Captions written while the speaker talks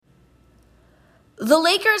The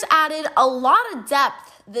Lakers added a lot of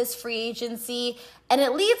depth this free agency, and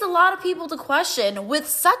it leads a lot of people to question, with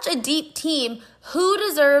such a deep team, who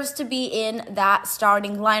deserves to be in that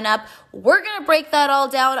starting lineup. We're going to break that all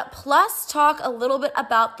down, plus talk a little bit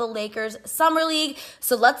about the Lakers Summer League.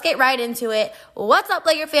 So let's get right into it. What's up,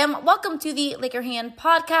 Laker fam? Welcome to the Laker Hand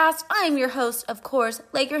podcast. I am your host, of course,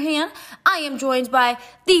 Laker Hand. I am joined by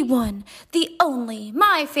the one, the only,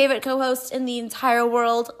 my favorite co-host in the entire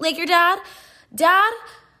world, Laker Dad. Dad,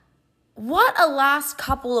 what a last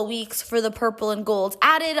couple of weeks for the purple and gold.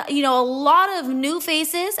 Added, a lot of new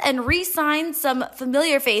faces and re-signed some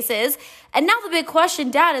familiar faces. And now the big question,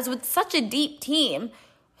 Dad, is with such a deep team,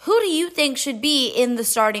 who do you think should be in the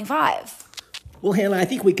starting five? Well, Hannah, I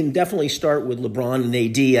think we can definitely start with LeBron and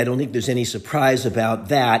AD. I don't think there's any surprise about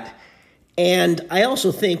that. And I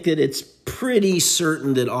also think that it's pretty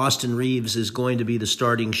certain that Austin Reaves is going to be the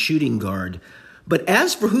starting shooting guard. But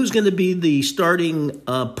as for who's going to be the starting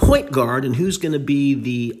point guard and who's going to be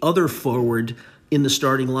the other forward in the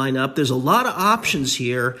starting lineup, there's a lot of options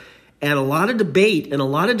here and a lot of debate and a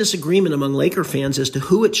lot of disagreement among Laker fans as to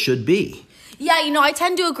who it should be. Yeah, I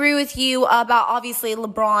tend to agree with you about obviously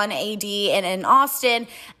LeBron, AD, and Austin.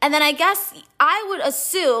 And then I guess I would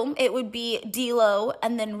assume it would be D'Lo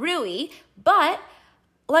and then Rui. But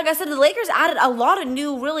like I said, the Lakers added a lot of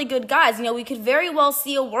new, really good guys. We could very well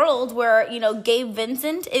see a world where, Gabe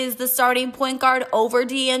Vincent is the starting point guard over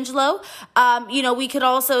D'Angelo. We could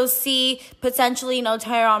also see potentially,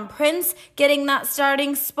 Taurean Prince getting that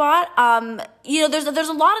starting spot. There's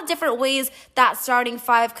a lot of different ways that starting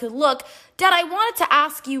five could look. Dad, I wanted to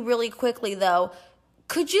ask you really quickly, though.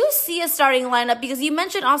 Could you see a starting lineup? Because you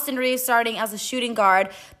mentioned Austin Reaves starting as a shooting guard,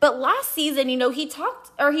 but last season, he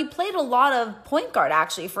played a lot of point guard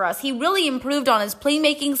actually for us. He really improved on his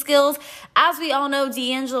playmaking skills. As we all know,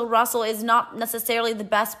 D'Angelo Russell is not necessarily the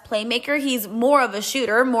best playmaker. He's more of a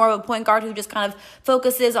shooter, more of a point guard who just kind of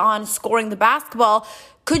focuses on scoring the basketball.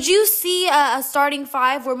 Could you see a starting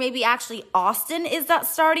five where maybe actually Austin is that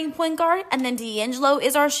starting point guard and then D'Angelo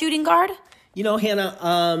is our shooting guard? Hannah,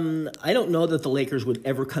 I don't know that the Lakers would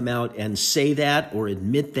ever come out and say that or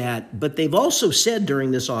admit that, but they've also said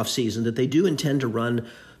during this offseason that they do intend to run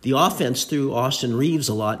the offense through Austin Reaves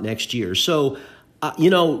a lot next year. So,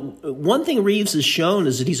 one thing Reaves has shown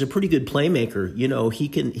is that he's a pretty good playmaker. He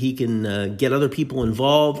can get other people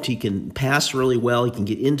involved. He can pass really well. He can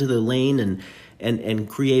get into the lane and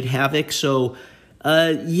create havoc. So,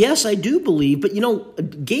 yes, I do believe, but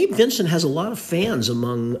Gabe Vincent has a lot of fans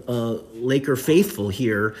among Laker faithful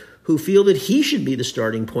here who feel that he should be the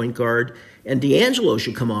starting point guard and D'Angelo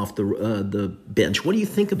should come off the bench. What do you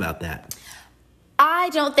think about that? I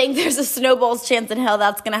don't think there's a snowball's chance in hell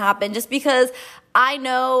that's going to happen, just because I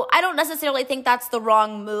don't necessarily think that's the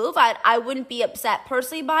wrong move. I wouldn't be upset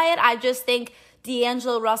personally by it. I just think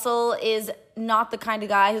D'Angelo Russell is not the kind of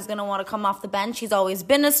guy who's going to want to come off the bench. He's always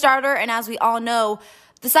been a starter, and as we all know,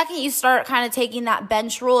 the second you start kind of taking that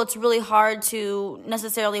bench role, it's really hard to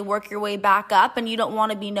necessarily work your way back up, and you don't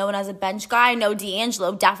want to be known as a bench guy. I know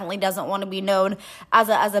D'Angelo definitely doesn't want to be known as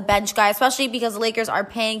a bench guy, especially because the Lakers are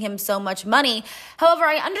paying him so much money. However,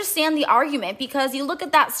 I understand the argument, because you look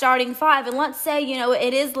at that starting five, and let's say,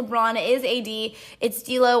 it is LeBron, it is AD, it's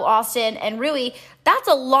D'Lo, Austin, and Rui. That's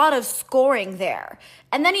a lot of scoring there.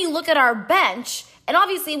 And then you look at our bench, and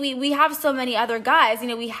obviously we have so many other guys.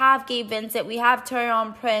 We have Gabe Vincent, we have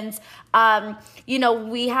Taurean Prince,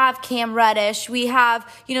 we have Cam Reddish, we have,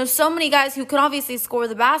 so many guys who can obviously score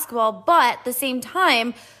the basketball, but at the same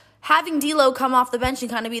time, having D'Lo come off the bench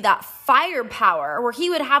and kind of be that firepower where he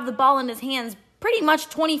would have the ball in his hands pretty much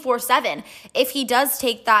 24/7 if he does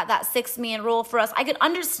take that six-man role for us. I could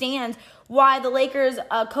understand why the Lakers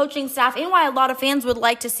coaching staff and why a lot of fans would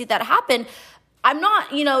like to see that happen. I'm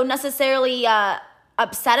not, necessarily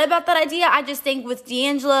upset about that idea. I just think with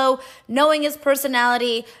D'Angelo, knowing his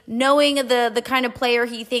personality, knowing the kind of player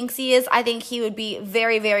he thinks he is, I think he would be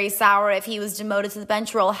very, very sour if he was demoted to the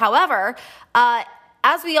bench role. However,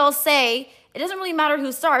 as we all say, it doesn't really matter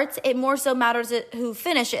who starts. It more so matters who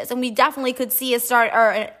finishes. And we definitely could see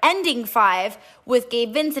an ending five with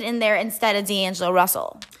Gabe Vincent in there instead of D'Angelo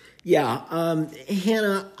Russell. Yeah,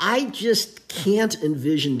 Hannah, I just can't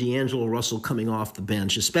envision D'Angelo Russell coming off the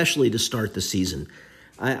bench, especially to start the season.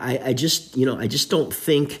 I just don't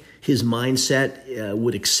think his mindset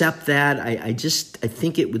would accept that. I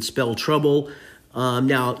think it would spell trouble.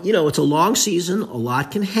 Now, it's a long season. A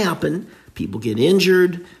lot can happen. People get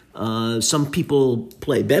injured. Some people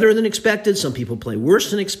play better than expected. Some people play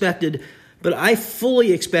worse than expected. But I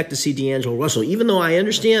fully expect to see D'Angelo Russell, even though I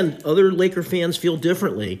understand other Laker fans feel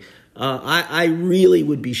differently. I really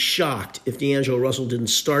would be shocked if D'Angelo Russell didn't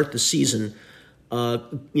start the season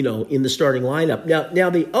in the starting lineup. Now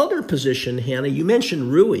the other position, Hannah, you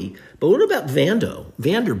mentioned Rui, but what about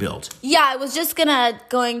Vanderbilt? Yeah, I was just going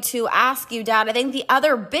to ask you, Dad. I think the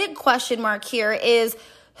other big question mark here is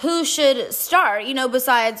who should start,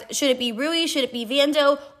 besides should it be Rui, should it be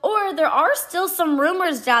Vando, or there are still some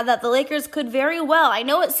rumors, Dad, that the Lakers could very well, I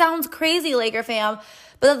know it sounds crazy, Laker fam,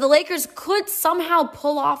 but that the Lakers could somehow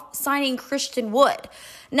pull off signing Christian Wood.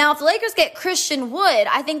 Now, if the Lakers get Christian Wood,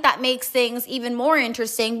 I think that makes things even more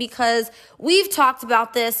interesting because we've talked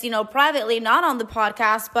about this, privately, not on the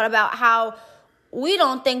podcast, but about how we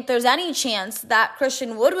don't think there's any chance that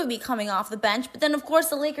Christian Wood would be coming off the bench. But then, of course,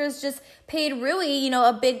 the Lakers just paid Rui,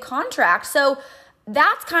 a big contract. So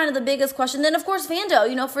that's kind of the biggest question. Then, of course,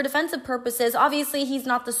 Vando, for defensive purposes, obviously he's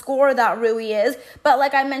not the scorer that Rui is. But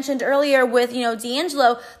like I mentioned earlier with,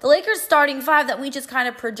 D'Angelo, the Lakers starting five that we just kind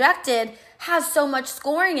of projected has so much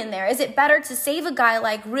scoring in there. Is it better to save a guy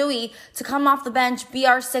like Rui to come off the bench, be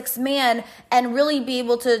our sixth man, and really be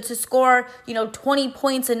able to score, 20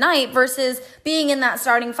 points a night versus being in that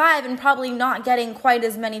starting five and probably not getting quite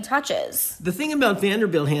as many touches? The thing about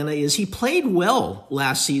Vanderbilt, Hannah, is he played well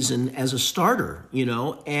last season as a starter,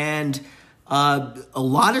 and a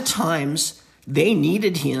lot of times they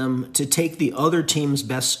needed him to take the other team's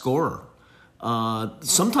best scorer.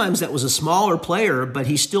 Sometimes that was a smaller player, but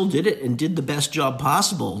he still did it and did the best job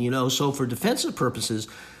possible, So for defensive purposes,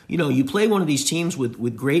 you play one of these teams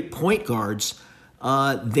with great point guards,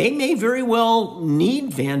 they may very well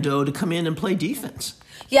need Vando to come in and play defense.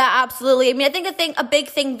 Yeah, absolutely. I mean, I think a big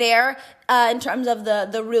thing there in terms of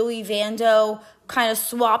the Rui Vando kind of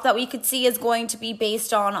swap that we could see is going to be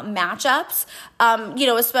based on matchups,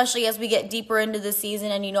 especially as we get deeper into the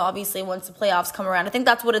season and, obviously once the playoffs come around. I think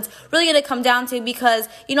that's what it's really going to come down to because,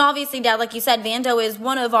 obviously, Dad, like you said, Vando is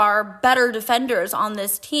one of our better defenders on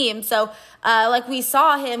this team. So, like we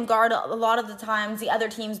saw him guard a lot of the times the other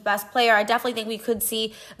team's best player. I definitely think we could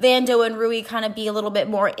see Vando and Rui kind of be a little bit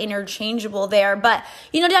more interchangeable there. But,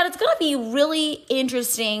 Dad, it's going to be really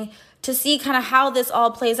interesting to see kind of how this all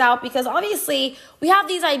plays out because obviously we have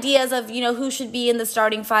these ideas of, who should be in the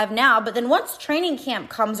starting five now. But then once training camp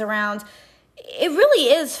comes around, it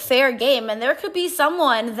really is fair game. And there could be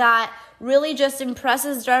someone that really just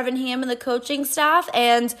impresses Darvin Ham and the coaching staff.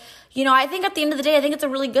 And, I think at the end of the day, I think it's a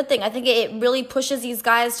really good thing. I think it really pushes these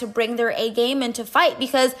guys to bring their A game and to fight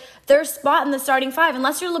because their spot in the starting five,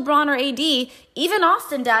 unless you're LeBron or AD, even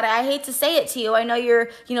Austin, Dad, I hate to say it to you. I know you're,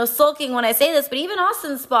 sulking when I say this, but even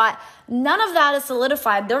Austin's spot, none of that is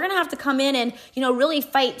solidified. They're going to have to come in and, really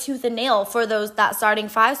fight tooth and nail for that starting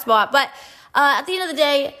five spot. But at the end of the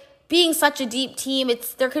day, being such a deep team,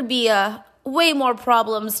 there could be way more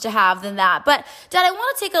problems to have than that. But, Dad, I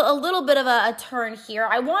want to take a little bit of a turn here.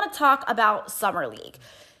 I want to talk about Summer League.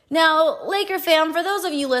 Now, Laker fam, for those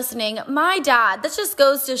of you listening, my dad, this just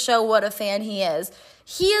goes to show what a fan he is.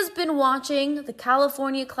 He has been watching the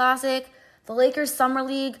California Classic, the Lakers Summer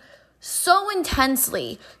League, so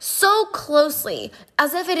intensely, so closely,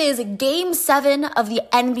 as if it is Game 7 of the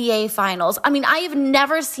NBA Finals. I mean, I have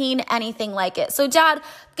never seen anything like it. So, Dad,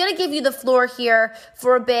 I'm going to give you the floor here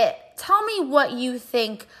for a bit. Tell me what you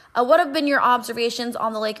think. What have been your observations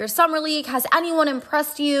on the Lakers Summer League? Has anyone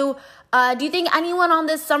impressed you? Do you think anyone on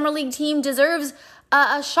this Summer League team deserves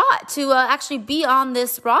a shot to actually be on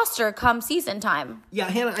this roster come season time? Yeah,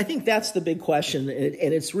 Hannah, I think that's the big question,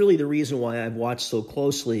 and it's really the reason why I've watched so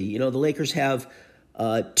closely. The Lakers have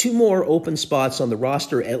two more open spots on the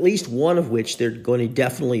roster, at least one of which they're going to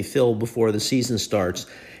definitely fill before the season starts.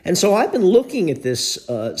 And so I've been looking at this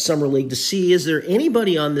Summer League to see, is there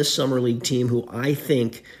anybody on this Summer League team who I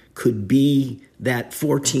think could be that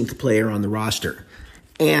 14th player on the roster?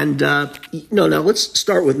 And, now let's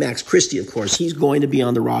start with Max Christie, of course. He's going to be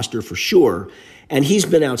on the roster for sure, and he's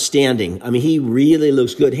been outstanding. I mean, he really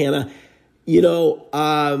looks good, Hannah.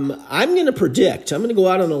 I'm going to predict, I'm going to go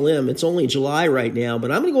out on a limb. It's only July right now,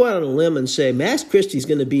 but I'm going to go out on a limb and say Max Christie is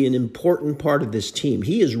going to be an important part of this team.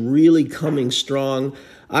 He is really coming strong.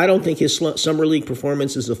 I don't think his Summer League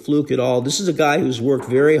performance is a fluke at all. This is a guy who's worked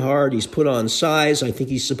very hard. He's put on size. I think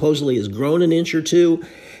he supposedly has grown an inch or two.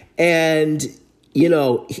 And,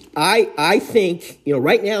 I think,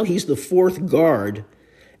 right now he's the fourth guard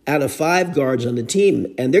out of five guards on the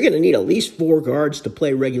team, and they're going to need at least four guards to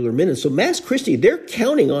play regular minutes. So Max Christie, they're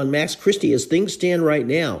counting on Max Christie as things stand right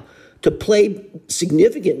now to play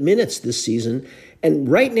significant minutes this season. And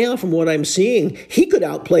right now, from what I'm seeing, he could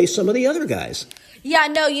outplay some of the other guys. Yeah,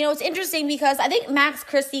 no, it's interesting because I think Max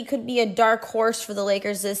Christie could be a dark horse for the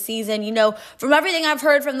Lakers this season. From everything I've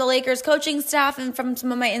heard from the Lakers coaching staff and from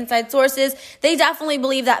some of my inside sources, they definitely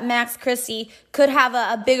believe that Max Christie could have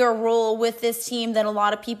a bigger role with this team than a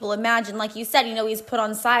lot of people imagine. Like you said, he's put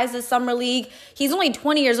on size this summer league. He's only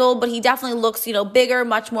 20 years old, but he definitely looks, bigger,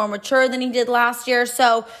 much more mature than he did last year.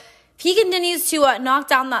 So if he continues to knock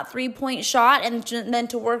down that three-point shot and then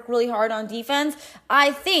to work really hard on defense,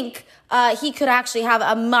 I think he could actually have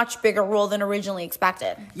a much bigger role than originally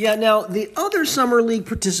expected. Yeah, now, the other Summer League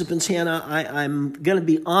participants, Hannah, I'm going to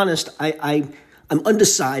be honest, I'm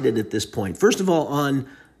undecided at this point. First of all, on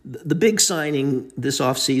the big signing this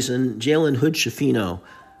offseason, Jalen Hood-Schifino,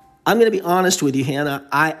 I'm going to be honest with you, Hannah,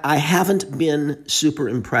 I haven't been super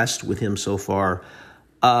impressed with him so far.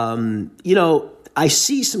 I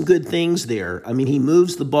see some good things there. I mean, he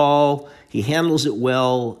moves the ball. He handles it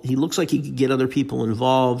well. He looks like he could get other people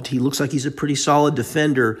involved. He looks like he's a pretty solid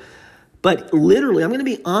defender. But literally, I'm going to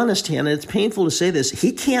be honest, Hannah, it's painful to say this.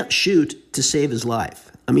 He can't shoot to save his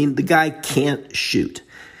life. I mean, the guy can't shoot.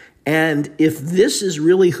 And if this is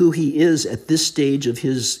really who he is at this stage of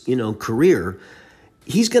his, career,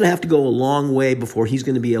 he's going to have to go a long way before he's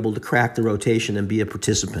going to be able to crack the rotation and be a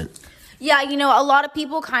participant. Yeah, a lot of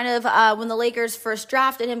people kind of, when the Lakers first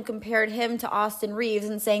drafted him, compared him to Austin Reeves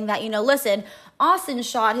and saying that, listen, Austin's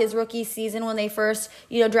shot his rookie season when they first,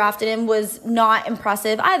 drafted him was not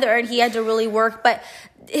impressive either, and he had to really work. But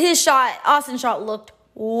Austin's shot looked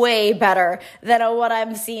way better than what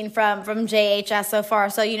I'm seeing from JHS so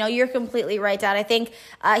far. So, you're completely right, Dad. I think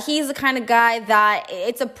he's the kind of guy that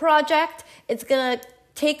it's a project. It's going to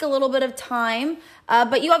take a little bit of time,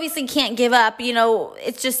 but you obviously can't give up.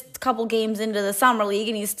 It's just a couple games into the summer league,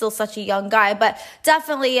 and he's still such a young guy. But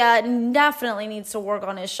definitely needs to work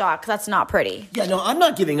on his shot because that's not pretty. Yeah, no, I'm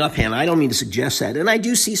not giving up, Hannah. I don't mean to suggest that, and I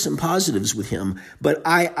do see some positives with him. But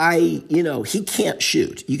he can't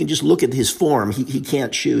shoot. You can just look at his form. He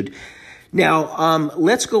can't shoot. Now,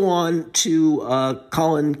 let's go on to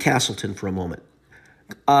Colin Castleton for a moment.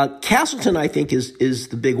 Castleton, I think, is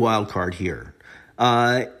the big wild card here.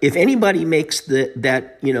 If anybody makes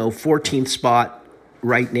that 14th spot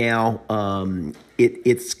right now,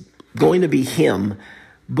 it's going to be him.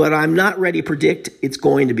 But I'm not ready to predict it's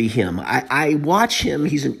going to be him. I watch him.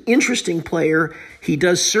 He's an interesting player. He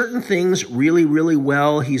does certain things really, really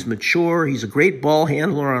well. He's mature. He's a great ball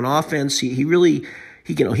handler on offense. He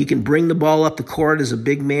can bring the ball up the court as a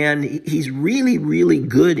big man. He's really, really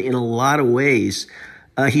good in a lot of ways.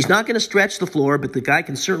 He's not going to stretch the floor, but the guy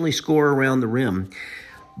can certainly score around the rim.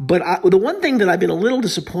 But the one thing that I've been a little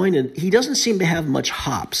disappointed, he doesn't seem to have much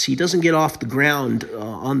hops. He doesn't get off the ground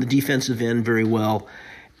on the defensive end very well,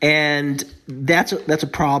 and that's a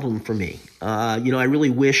problem for me. I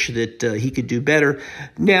really wish that he could do better.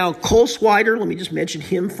 Now, Cole Swider, let me just mention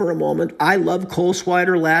him for a moment. I loved Cole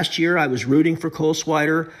Swider last year. I was rooting for Cole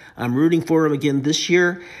Swider. I'm rooting for him again this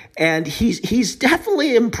year, and he's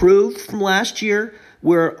definitely improved from last year,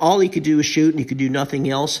 where all he could do is shoot and he could do nothing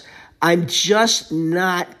else. I'm just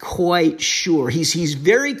not quite sure. He's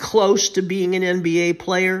very close to being an NBA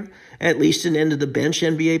player, at least an end-of-the-bench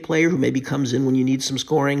NBA player who maybe comes in when you need some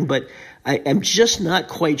scoring, but I'm just not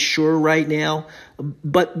quite sure right now.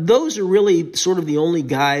 But those are really sort of the only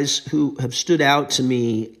guys who have stood out to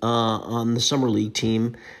me on the Summer League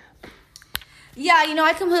team. Yeah,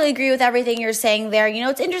 I completely agree with everything you're saying there.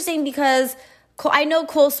 It's interesting because I know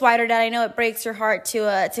Cole Swider, Dad. I know it breaks your heart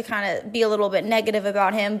to kind of be a little bit negative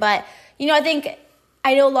about him, but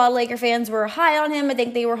I know a lot of Laker fans were high on him. I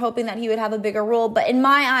think they were hoping that he would have a bigger role, but in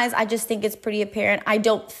my eyes, I just think it's pretty apparent. I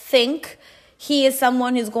don't think he is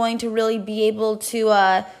someone who's going to really be able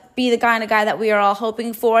to be the kind of guy that we are all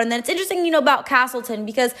hoping for. And then it's interesting, about Castleton,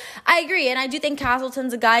 because I agree, and I do think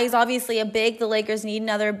Castleton's a guy. He's obviously a big. The Lakers need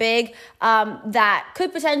another big that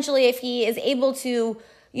could potentially, if he is able to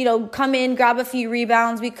come in, grab a few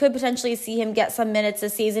rebounds, we could potentially see him get some minutes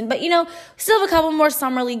this season. But, still have a couple more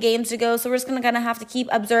Summer League games to go, so we're just going to kind of have to keep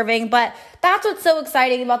observing. But that's what's so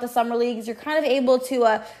exciting about the Summer League is you're kind of able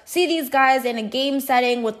to see these guys in a game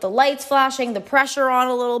setting with the lights flashing, the pressure on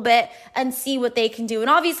a little bit, and see what they can do. And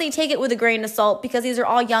obviously take it with a grain of salt because these are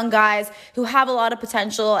all young guys who have a lot of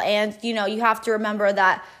potential. And, you have to remember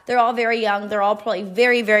that they're all very young. They're all probably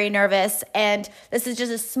very, very nervous. And this is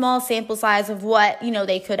just a small sample size of what,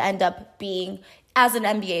 they could end up being as an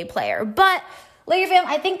NBA player. But Laker fam,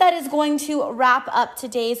 I think that is going to wrap up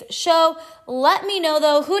today's show. Let me know,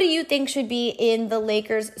 though, who do you think should be in the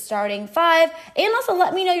Lakers starting five? And also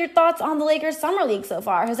let me know your thoughts on the Lakers Summer League so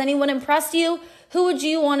far. Has anyone impressed you? Who would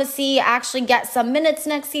you want to see actually get some minutes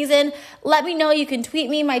next season? Let me know. You can tweet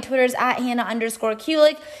me. My Twitter's at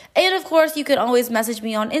Hannah_Kulik. And of course, you can always message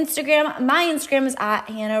me on Instagram. My Instagram is at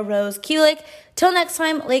Hannah Rose Kulik. Till next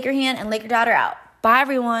time, Laker Han and Laker Dad are out. Bye,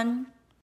 everyone.